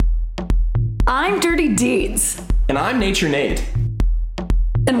I'm Dirty Deeds. And I'm Nature Nate.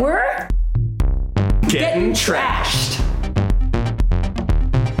 And we're Getting Trashed.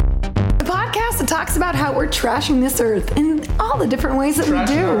 The podcast that talks about how we're trashing this earth in all the different ways that we Trashing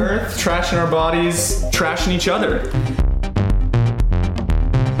do. our earth, trashing our bodies, trashing each other.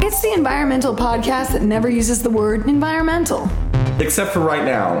 It's the environmental podcast that never uses the word environmental. Except for right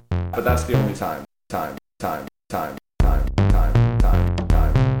now. But that's the only time. Time.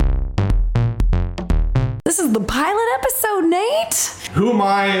 This is the pilot episode, Nate. Who am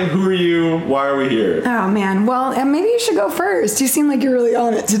I? Who are you? Why are we here? Oh, man. Well, maybe you should go first. You seem like you're really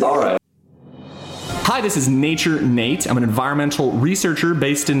on it today. All right. Hi, this is Nature Nate. I'm an environmental researcher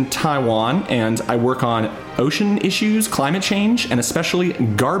based in Taiwan, and I work on ocean issues, climate change, and especially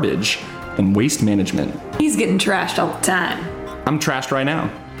garbage and waste management. He's getting trashed all the time. I'm trashed right now.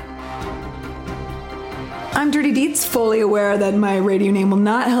 I'm Dirty Deeds, fully aware that my radio name will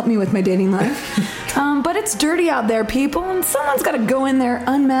not help me with my dating life. But it's dirty out there, people, and someone's got to go in there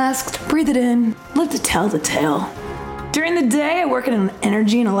unmasked, breathe it in, live to tell the tale. During the day, I work at an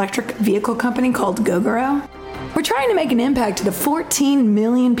energy and electric vehicle company called Gogoro. We're trying to make an impact to the 14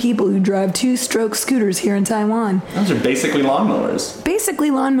 million people who drive two-stroke scooters here in Taiwan. Those are basically lawnmowers.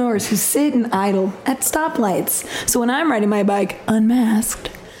 Basically lawnmowers who sit and idle at stoplights. So when I'm riding my bike unmasked,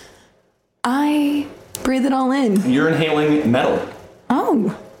 I breathe it all in. You're inhaling metal.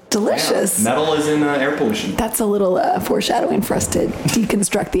 Oh, delicious. Yeah, metal is in air pollution. That's a little foreshadowing for us to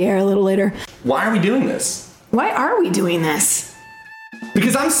deconstruct the air a little later. Why are we doing this? Why are we doing this?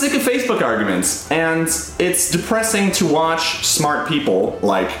 Because I'm sick of Facebook arguments, and it's depressing to watch smart people,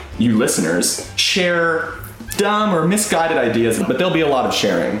 like you listeners, share dumb or misguided ideas, but there'll be a lot of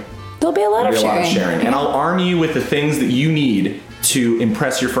sharing. There'll be a lot of sharing. And I'll arm you with the things that you need to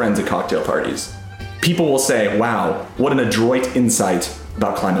impress your friends at cocktail parties. People will say, wow, what an adroit insight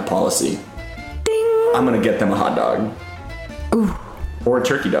about climate policy. Ding! I'm gonna get them a hot dog. Ooh. Or a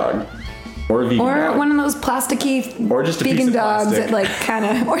turkey dog. Or a vegan dog. Or one of those plasticky or just a vegan piece of dogs plastic. that like kind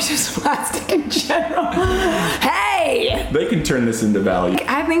of, or just plastic in general. Hey! They can turn this into value.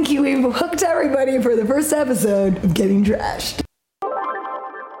 I think we've hooked everybody for the first episode of Getting Trashed.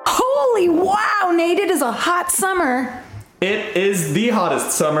 Holy wow, Nate, it is a hot summer. It is the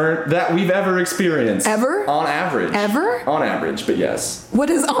hottest summer that we've ever experienced. Ever? On average. Ever? On average, but yes. What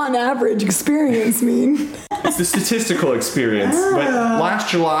does on average experience mean? It's the statistical experience. But last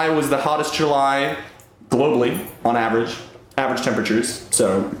July was the hottest July globally, on average temperatures.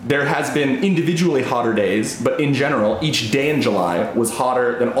 So there has been individually hotter days, but in general, each day in July was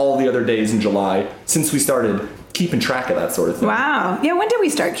hotter than all the other days in July since we started keeping track of that sort of thing. Wow. Yeah, when did we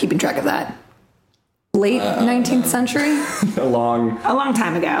start keeping track of that? Late 19th century? A long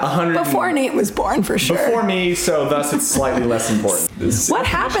time ago. Before Nate was born, for sure. Before me, so thus it's slightly less important. What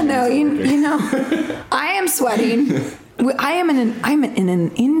happened, though? You know, I am sweating. I'm in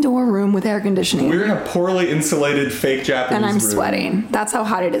an indoor room with air conditioning. We're in a poorly insulated fake Japanese and I'm room. sweating. That's how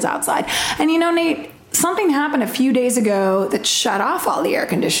hot it is outside. And you know, Nate, something happened a few days ago that shut off all the air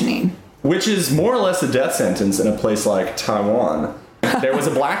conditioning. Which is more or less a death sentence in a place like Taiwan. There was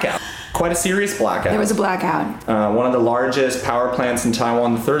a blackout. Quite a serious blackout. There was a blackout. One of the largest power plants in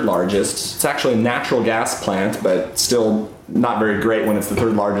Taiwan, the third largest. It's actually a natural gas plant, but still not very great when it's the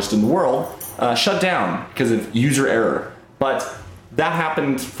third largest in the world. Shut down because of user error. But that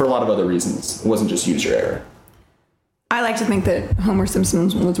happened for a lot of other reasons. It wasn't just user error. I like to think that Homer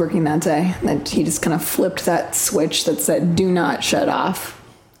Simpson was working that day, that he just kind of flipped that switch that said, do not shut off.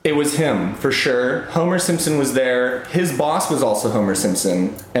 It was him, for sure. Homer Simpson was there. His boss was also Homer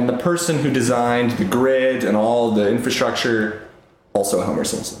Simpson. And the person who designed the grid and all the infrastructure, also Homer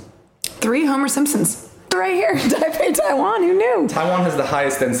Simpson. 3 Homer Simpsons. Right here in Taipei, Taiwan. Who knew? Taiwan has the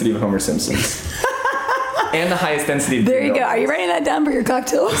highest density of Homer Simpsons. And the highest density of There you go. Are you writing that down for your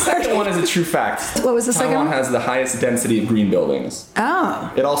cocktail? The second one is a true fact. What was the second one? Taiwan has the highest density of green buildings.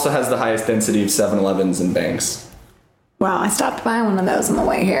 Oh. It also has the highest density of 7-Elevens and banks. Well, I stopped by one of those on the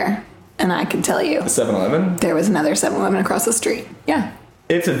way here, and I can tell you. A 7-Eleven? There was another 7-Eleven across the street. Yeah.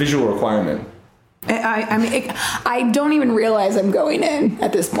 It's a visual requirement. I mean, I don't even realize I'm going in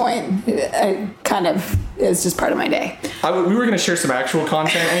at this point. It kind of is just part of my day. We were going to share some actual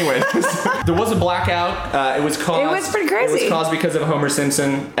content anyway. There was a blackout. It was pretty crazy. It was caused because of a Homer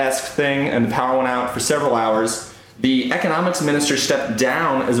Simpson-esque thing, and the power went out for several hours. The economics minister stepped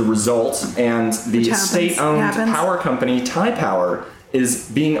down as a result, and the state-owned power company, Taipower, is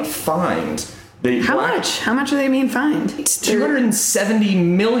being fined. How much? How much are they being fined? 270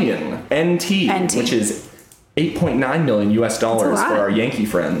 million NT, which is 8.9 million US dollars for our Yankee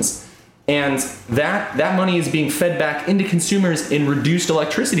friends. And that money is being fed back into consumers in reduced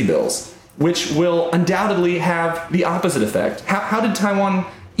electricity bills. which will undoubtedly have the opposite effect. How did Taiwan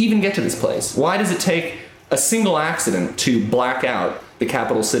even get to this place? Why does it take a single accident to black out the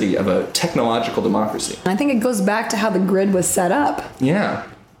capital city of a technological democracy? I think it goes back to how the grid was set up. Yeah.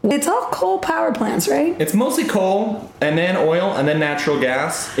 It's all coal power plants, right? It's mostly coal, and then oil, and then natural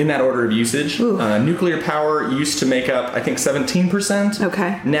gas, in that order of usage. Nuclear power used to make up, I think, 17%.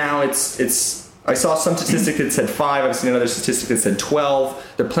 Okay. Now it's. I saw some statistic that said 5. I've seen another statistic that said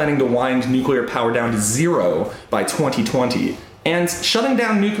 12. They're planning to wind nuclear power down to 0 by 2020. And shutting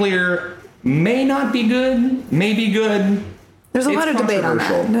down nuclear may not be good, may be good. There's a lot of debate on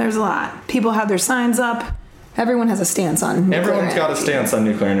that. There's a lot. People have their signs up. Everyone has a stance on nuclear Everyone's got a energy. stance on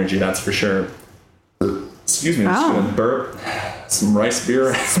nuclear energy, that's for sure. Excuse me, I'm just going to burp. Some rice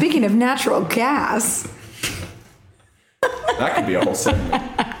beer. Speaking of natural gas. That could be a whole segment.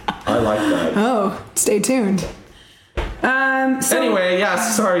 I like that. Oh, stay tuned. Anyway,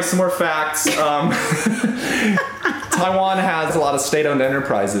 sorry, some more facts. Taiwan has a lot of state-owned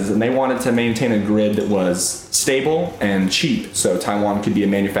enterprises, and they wanted to maintain a grid that was stable and cheap, so Taiwan could be a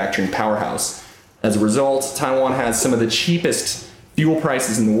manufacturing powerhouse. As a result, Taiwan has some of the cheapest fuel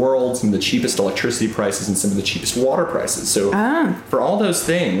prices in the world, some of the cheapest electricity prices, and some of the cheapest water prices. So for all those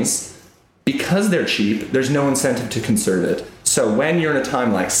things, because they're cheap, there's no incentive to conserve it. So when you're in a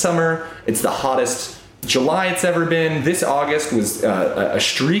time like summer, it's the hottest July it's ever been. This August was a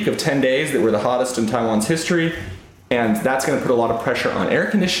streak of 10 days that were the hottest in Taiwan's history. And that's going to put a lot of pressure on air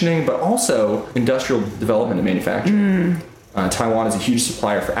conditioning, but also industrial development and manufacturing. Taiwan is a huge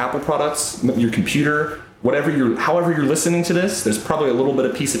supplier for Apple products, your computer, however you're listening to this, there's probably a little bit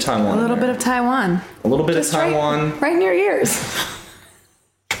of piece of Taiwan. A little bit of Taiwan. A little bit of Taiwan. Right in your ears.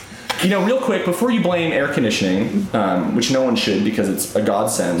 You know, real quick, before you blame air conditioning, which no one should because it's a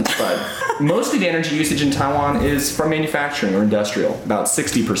godsend, but most of the energy usage in Taiwan is from manufacturing or industrial, about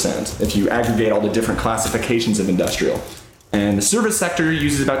 60% if you aggregate all the different classifications of industrial. And the service sector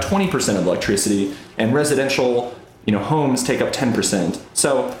uses about 20% of electricity, and residential homes take up 10%.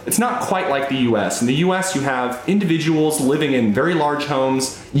 So it's not quite like the US. In the US, you have individuals living in very large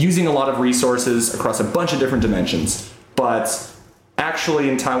homes, using a lot of resources across a bunch of different dimensions. But actually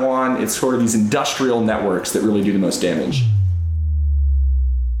in Taiwan, it's sort of these industrial networks that really do the most damage.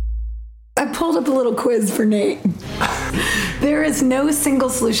 I pulled up a little quiz for Nate. There is no single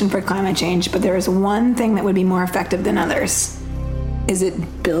solution for climate change, but there is one thing that would be more effective than others. Is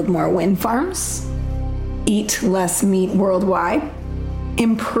it build more wind farms? Eat less meat worldwide?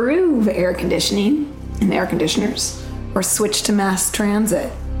 Improve air conditioning and air conditioners? Or switch to mass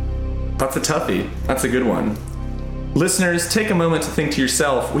transit? That's a toughie. That's a good one. Listeners, take a moment to think to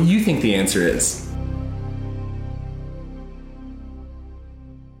yourself what you think the answer is.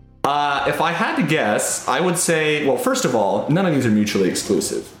 If I had to guess, I would say, well, first of all, none of these are mutually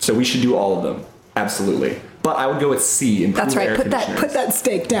exclusive, so we should do all of them. Absolutely. But I would go with C. That's right. Put that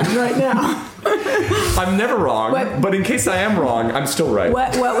stake down right now. I'm never wrong, but in case I am wrong, I'm still right.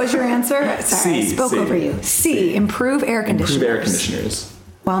 What was your answer? Sorry, I spoke over you. C. Improve air conditioners. Improve air conditioners.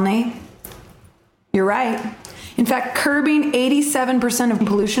 Well, Nate, you're right. In fact, curbing 87% of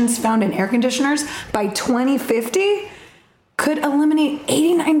pollutions found in air conditioners by 2050 could eliminate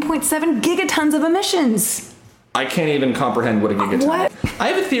 89.7 gigatons of emissions. I can't even comprehend what a gigaton is. What? I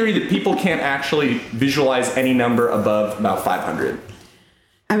have a theory that people can't actually visualize any number above about 500.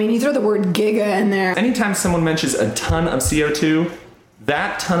 I mean, you throw the word giga in there. Anytime someone mentions a ton of CO2,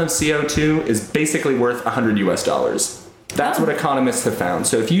 that ton of CO2 is basically worth $100 US. That's what economists have found.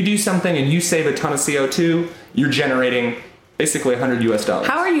 So if you do something and you save a ton of CO2, you're generating basically $100 US.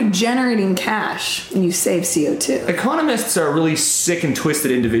 How are you generating cash when you save CO2? Economists are really sick and twisted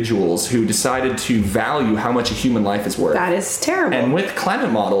individuals who decided to value how much a human life is worth. That is terrible. And with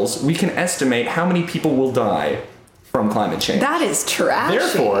climate models, we can estimate how many people will die from climate change. That is trashy.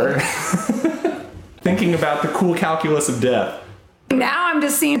 Therefore, thinking about the cool calculus of death. Now I'm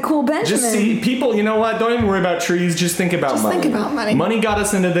just seeing cool Benjamin. Just see, people, you know what? Don't even worry about trees. Just think about money. Just think about money. Money got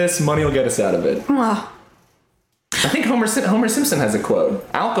us into this. Money will get us out of it. Well, I think Homer Simpson has a quote.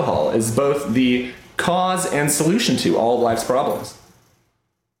 Alcohol is both the cause and solution to all of life's problems.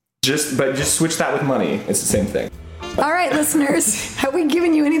 Just switch that with money. It's the same thing. All right, listeners. Have we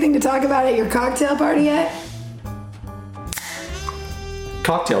given you anything to talk about at your cocktail party yet?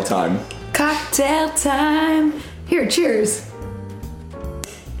 Cocktail time. Cocktail time. Here, cheers.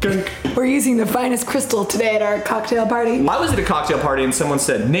 Gunk. We're using the finest crystal today at our cocktail party. I was at a cocktail party and someone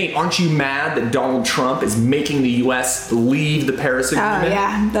said, Nate, aren't you mad that Donald Trump is making the U.S. leave the Paris Agreement? Oh,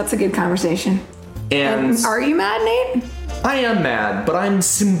 yeah. That's a good conversation. And are you mad, Nate? I am mad, but I'm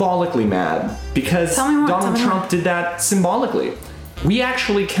symbolically mad because Donald Trump did that symbolically. we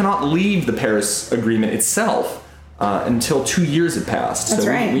actually cannot leave the Paris Agreement itself until 2 years have passed. That's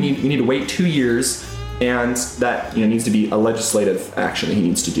right. We need to wait 2 years, and that needs to be a legislative action that he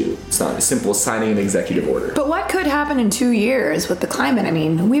needs to do. It's not as simple as signing an executive order. But what could happen in 2 years with the climate? I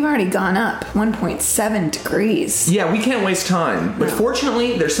mean, we've already gone up 1.7 degrees. Yeah, we can't waste time. But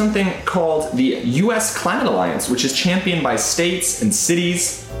fortunately, there's something called the U.S. Climate Alliance, which is championed by states and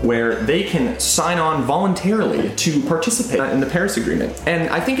cities where they can sign on voluntarily to participate in the Paris Agreement. And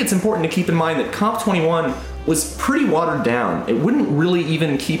I think it's important to keep in mind that COP21 was pretty watered down. It wouldn't really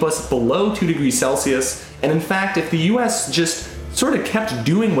even keep us below 2 degrees Celsius. And in fact, if the US just sort of kept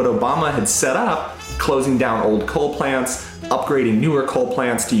doing what Obama had set up, closing down old coal plants, upgrading newer coal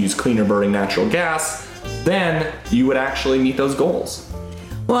plants to use cleaner burning natural gas, then you would actually meet those goals.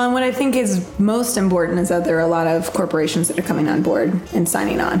 Well, and what I think is most important is that there are a lot of corporations that are coming on board and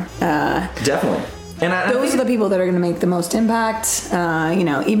signing on. Definitely. And those are the people that are going to make the most impact.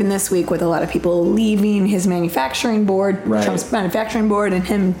 Even this week with a lot of people leaving his manufacturing board, right. Trump's manufacturing board, and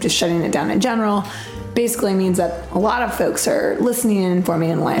him just shutting it down in general, basically means that a lot of folks are listening and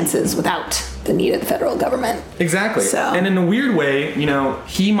forming alliances without the need of the federal government. Exactly. So. And in a weird way,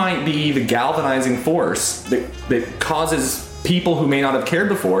 he might be the galvanizing force that causes people who may not have cared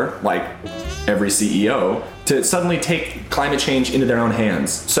before, like every CEO, to suddenly take climate change into their own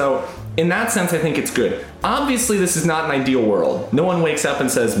hands. So in that sense, I think it's good. Obviously, this is not an ideal world. No one wakes up and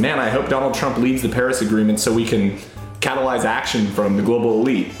says, man, I hope Donald Trump leaves the Paris Agreement so we can catalyze action from the global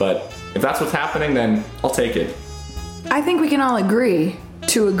elite. But if that's what's happening, then I'll take it. I think we can all agree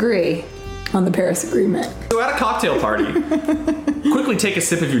to agree on the Paris Agreement. So at a cocktail party, quickly take a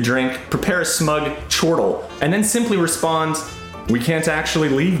sip of your drink, prepare a smug chortle, and then simply respond, we can't actually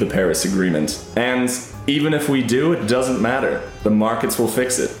leave the Paris Agreement. And even if we do, it doesn't matter. The markets will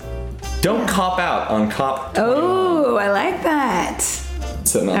fix it. Don't cop out on COP21. Oh, I like that.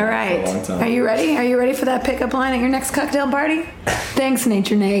 Sitting on All that right. for a long time. Are you ready? Are you ready for that pickup line at your next cocktail party? Thanks,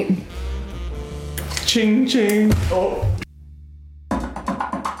 Nature Nate. Ching, ching. Oh.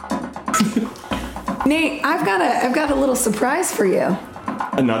 Nate, I've got a little surprise for you.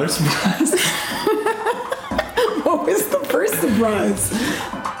 Another surprise? What was the first surprise?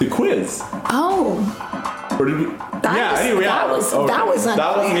 The quiz. Oh. Or did we?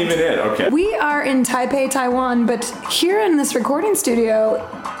 That wasn't even it. Okay. We are in Taipei, Taiwan, but here in this recording studio,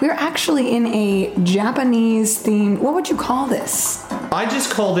 we're actually in a Japanese themed. What would you call this? I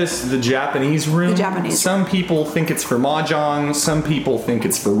just call this the Japanese room. The Japanese. Some people think it's for mahjong. Some people think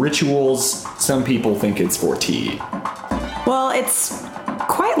it's for rituals. Some people think it's for tea. Well, it's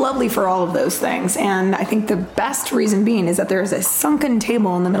quite lovely for all of those things, and I think the best reason being is that there's a sunken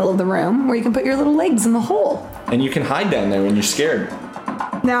table in the middle of the room where you can put your little legs in the hole. And you can hide down there when you're scared.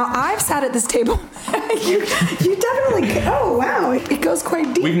 Now, I've sat at this table. you definitely. Oh, wow. It goes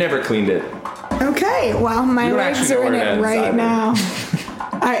quite deep. We've never cleaned it. Okay, well, my legs are in it right now.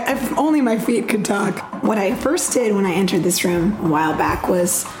 If only my feet could talk. What I first did when I entered this room a while back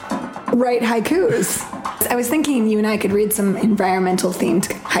was write haikus. I was thinking you and I could read some environmental themed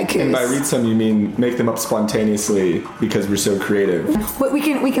haikus. And by read some, you mean make them up spontaneously because we're so creative. But we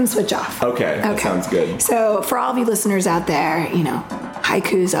can switch off. Okay, that sounds good. So for all of you listeners out there,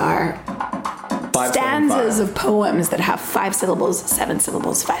 haikus are stanzas of poems that have 5 syllables, 7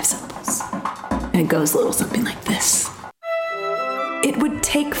 syllables, 5 syllables. And it goes a little something like this. It would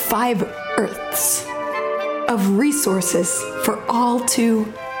take 5 Earths of resources for all to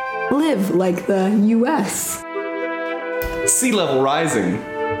live like the U.S. Sea level rising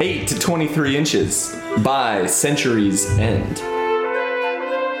 8 to 23 inches by century's end.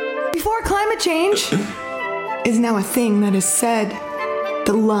 Before climate change is now a thing that is said,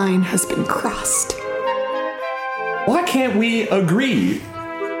 the line has been crossed. Why can't we agree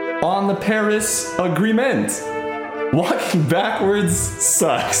on the Paris Agreement? Walking backwards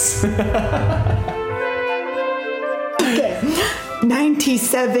sucks. Okay.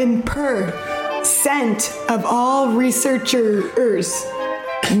 97% of all researchers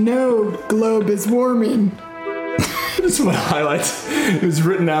know globe is warming. I just want to highlight, it was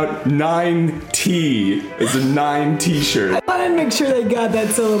written out 9T. It's a 9 t-shirt. I wanted to make sure they got that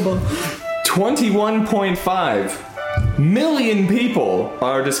syllable. 21.5 million people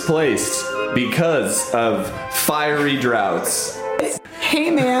are displaced because of fiery droughts. Hey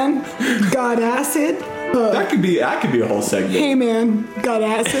man, got acid? That could be a whole segment. Hey man, got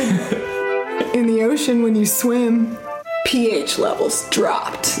acid? In the ocean when you swim, pH levels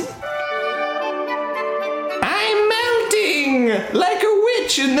dropped. I'm melting like a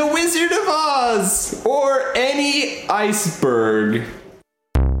witch in The Wizard of Oz or any iceberg.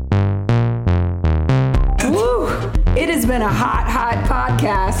 Woo! It is has been a hot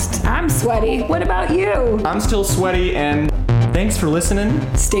podcast. I'm sweaty. What about you? I'm still sweaty, and thanks for listening.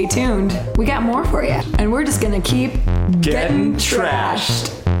 Stay tuned. We got more for you. And we're just gonna keep getting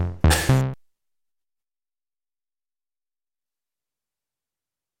trashed.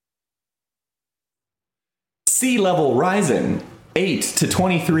 Sea level rising 8 to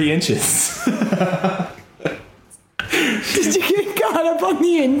 23 inches. Did you get caught up on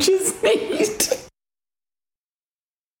the inches?